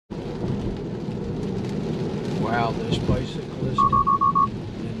Wow, this bicyclist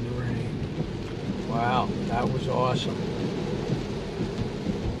in the rain. Wow, that was awesome.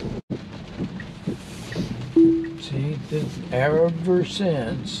 See, ever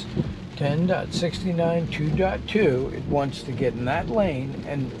since 10.69 2.2, it wants to get in that lane,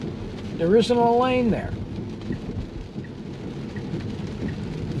 and there isn't a lane there.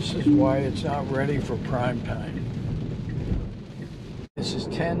 This is why it's not ready for prime time. This is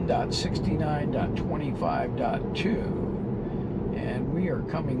 10.69.25.2, and we are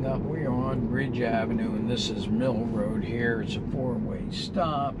coming up. We are on Ridge Avenue, and this is Mill Road here. It's a four-way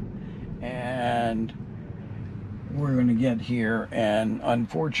stop, and we're going to get here, and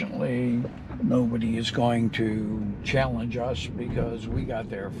unfortunately nobody is going to challenge us because we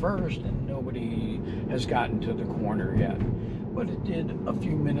got there first and nobody has gotten to the corner yet. But it did a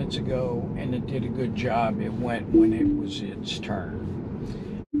few minutes ago, and it did a good job. It went when it was its turn.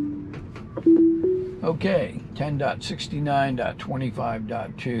 Okay,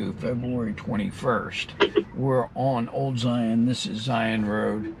 10.69.25.2, February 21st. We're on Old Zion. This is Zion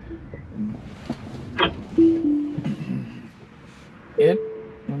Road. It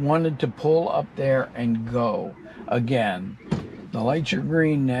wanted to pull up there and go again. The lights are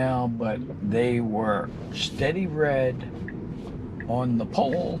green now, but they were steady red on the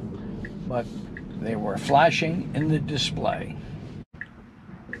pole, but they were flashing in the display.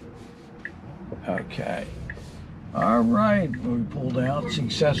 Okay. All right, we pulled out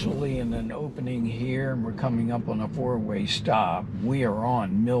successfully in an opening here, and we're coming up on a four-way stop. We are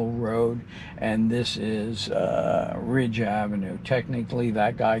on Mill Road, and this is Ridge Avenue. Technically,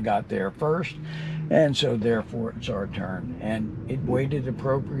 that guy got there first, and so therefore it's our turn. And it waited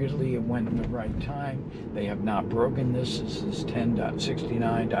appropriately. It went in the right time. They have not broken this. This is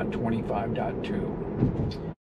 10.69.25.2.